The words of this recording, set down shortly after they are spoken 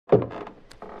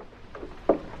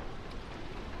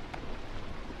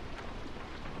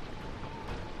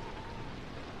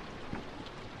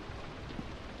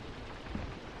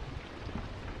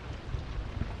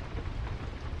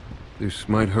This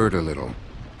might hurt a little.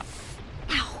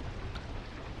 Ow.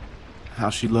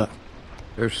 How's she look?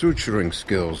 Her suturing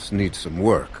skills need some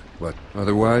work, but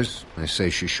otherwise, I say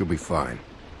she should be fine.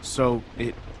 So,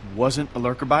 it wasn't a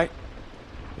lurker bite?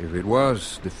 If it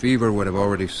was, the fever would have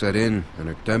already set in, and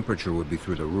her temperature would be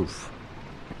through the roof.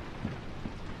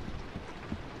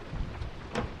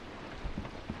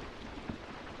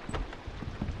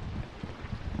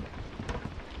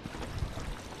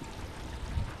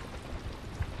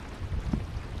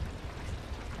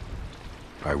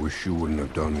 I wish you wouldn't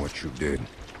have done what you did.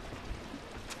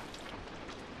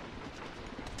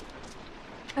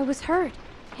 I was hurt,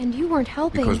 and you weren't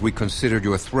helping. Because we considered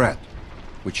you a threat,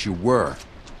 which you were.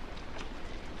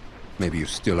 Maybe you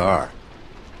still are.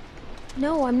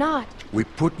 No, I'm not. We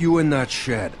put you in that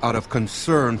shed out of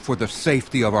concern for the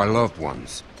safety of our loved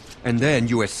ones. And then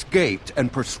you escaped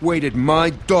and persuaded my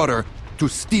daughter to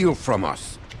steal from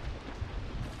us.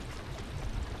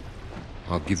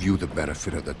 I'll give you the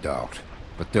benefit of the doubt.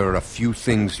 But there are a few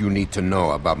things you need to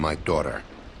know about my daughter.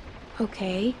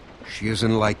 Okay. She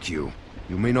isn't like you.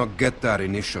 You may not get that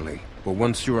initially, but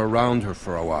once you're around her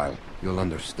for a while, you'll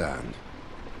understand.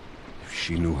 If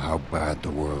she knew how bad the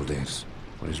world is,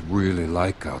 what it's really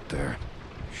like out there,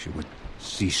 she would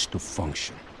cease to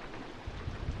function.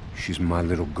 She's my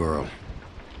little girl.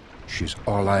 She's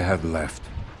all I have left,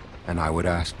 and I would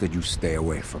ask that you stay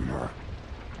away from her.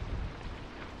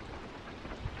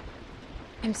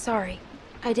 I'm sorry.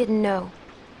 I didn't know.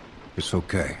 It's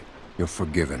okay. You're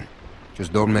forgiven.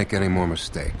 Just don't make any more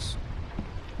mistakes.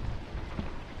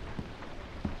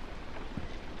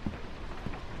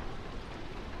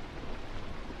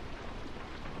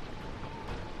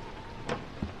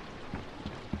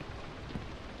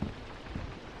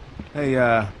 Hey,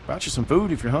 brought you some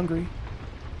food if you're hungry.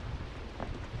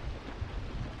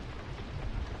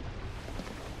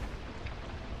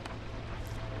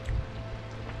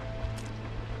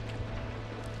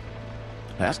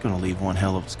 That's gonna leave one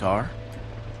hell of a scar.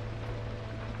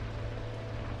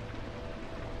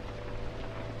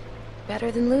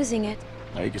 Better than losing it.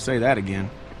 Now, you can say that again.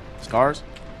 Scars?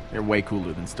 They're way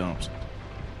cooler than stumps.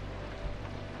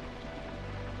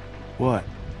 What?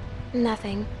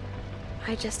 Nothing.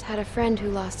 I just had a friend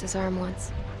who lost his arm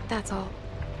once. That's all.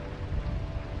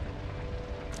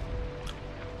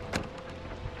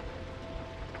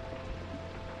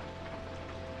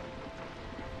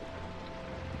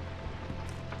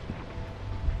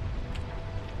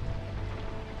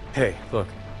 Hey, look.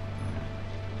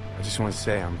 I just want to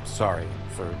say I'm sorry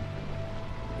for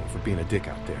being a dick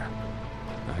out there.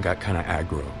 I got kind of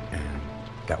aggro, and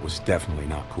that was definitely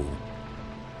not cool.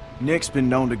 Nick's been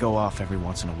known to go off every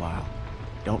once in a while.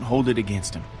 Don't hold it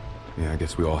against him. Yeah, I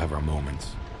guess we all have our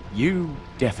moments. You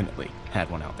definitely had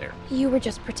one out there. You were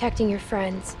just protecting your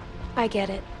friends. I get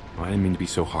it. Well, I didn't mean to be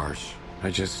so harsh.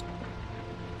 I just...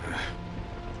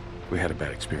 we had a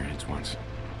bad experience once.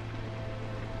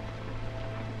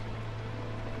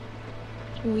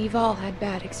 We've all had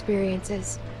bad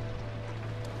experiences.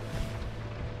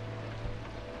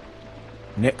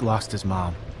 Nick lost his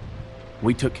mom.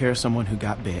 We took care of someone who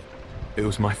got bit. It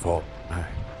was my fault.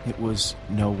 It was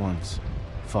no one's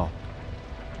fault.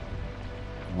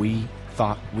 We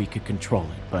thought we could control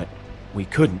it, but we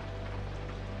couldn't.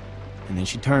 And then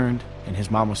she turned, and his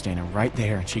mom was standing right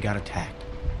there, and she got attacked.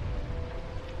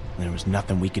 And there was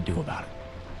nothing we could do about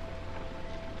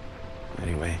it.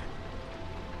 Anyway,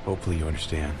 hopefully you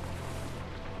understand.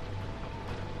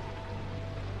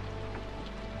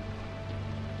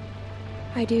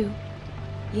 I do.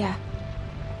 Yeah.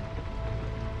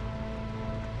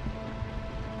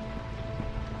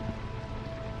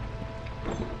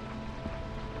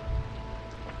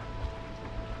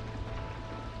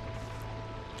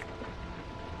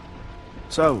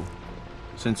 So,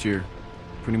 since you're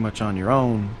pretty much on your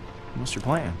own, what's your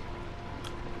plan?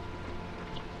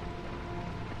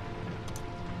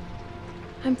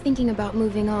 I'm thinking about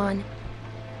moving on.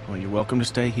 Well, you're welcome to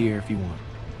stay here if you want.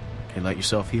 Okay, let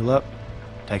yourself heal up.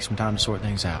 Take some time to sort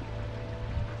things out.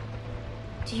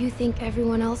 Do you think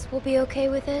everyone else will be okay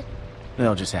with it?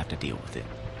 They'll just have to deal with it.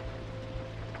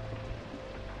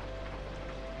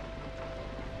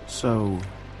 So,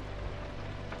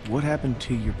 what happened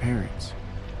to your parents?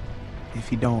 If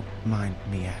you don't mind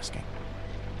me asking.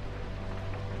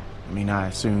 I mean, I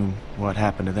assume what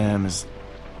happened to them is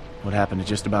what happened to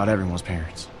just about everyone's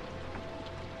parents.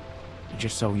 You're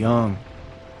just so young.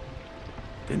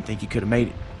 Didn't think you could have made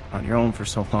it on your own for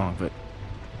so long, but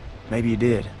maybe you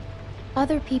did.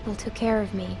 Other people took care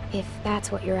of me, if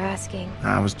that's what you're asking.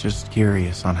 I was just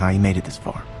curious on how you made it this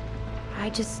far. I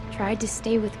just tried to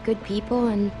stay with good people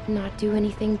and not do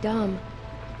anything dumb.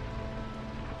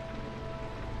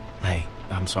 Hey,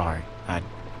 I'm sorry. I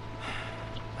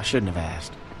shouldn't have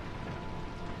asked.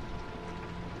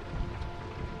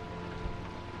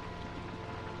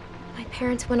 My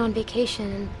parents went on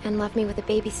vacation and left me with a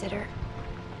babysitter.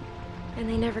 And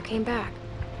they never came back.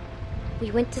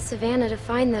 We went to Savannah to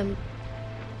find them,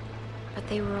 but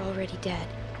they were already dead.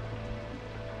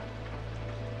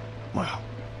 Wow.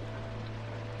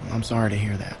 Well, I'm sorry to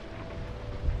hear that.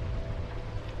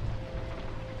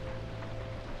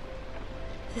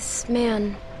 This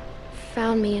man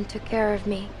found me and took care of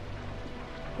me.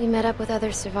 We met up with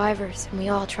other survivors, and we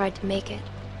all tried to make it.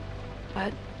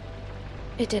 But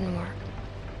it didn't work.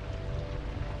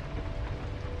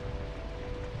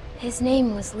 His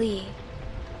name was Lee.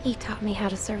 He taught me how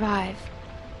to survive.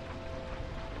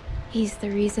 He's the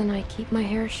reason I keep my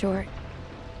hair short.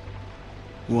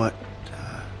 What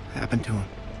happened to him?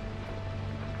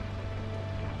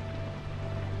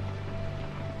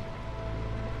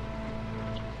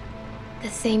 The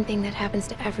same thing that happens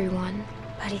to everyone,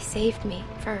 but he saved me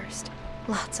first,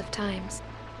 lots of times.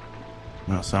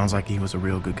 Well, sounds like he was a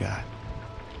real good guy.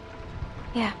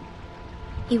 Yeah,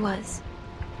 he was.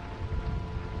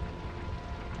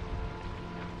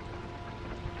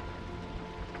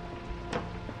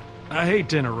 I hate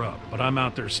to interrupt, but I'm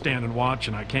out there standing watch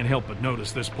and I can't help but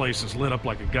notice this place is lit up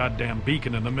like a goddamn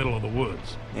beacon in the middle of the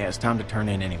woods. Yeah, it's time to turn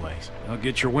in anyways. Now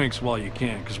get your winks while you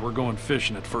can, because we're going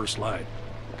fishing at first light.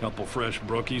 Couple fresh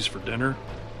brookies for dinner?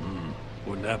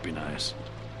 Wouldn't that be nice?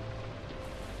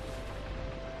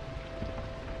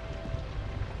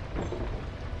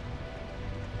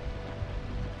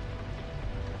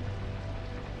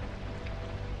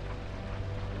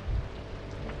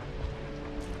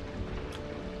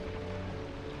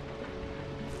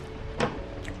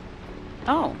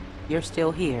 Oh, you're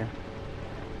still here.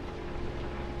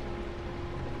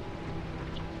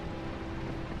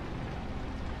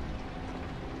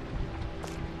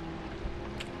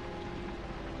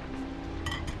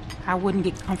 I wouldn't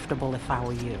get comfortable if I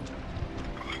were you.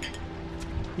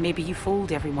 Maybe you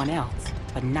fooled everyone else,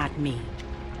 but not me.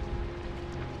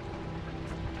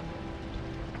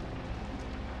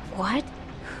 What?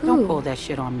 Who? Don't pull that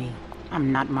shit on me.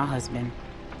 I'm not my husband.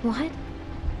 What?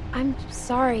 I'm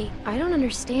sorry, I don't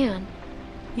understand.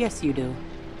 Yes, you do.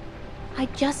 I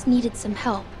just needed some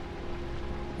help.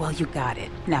 Well, you got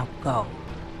it. Now go.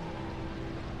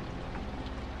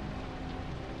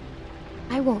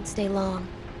 I won't stay long.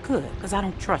 Good, because I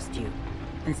don't trust you.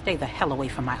 And stay the hell away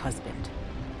from my husband.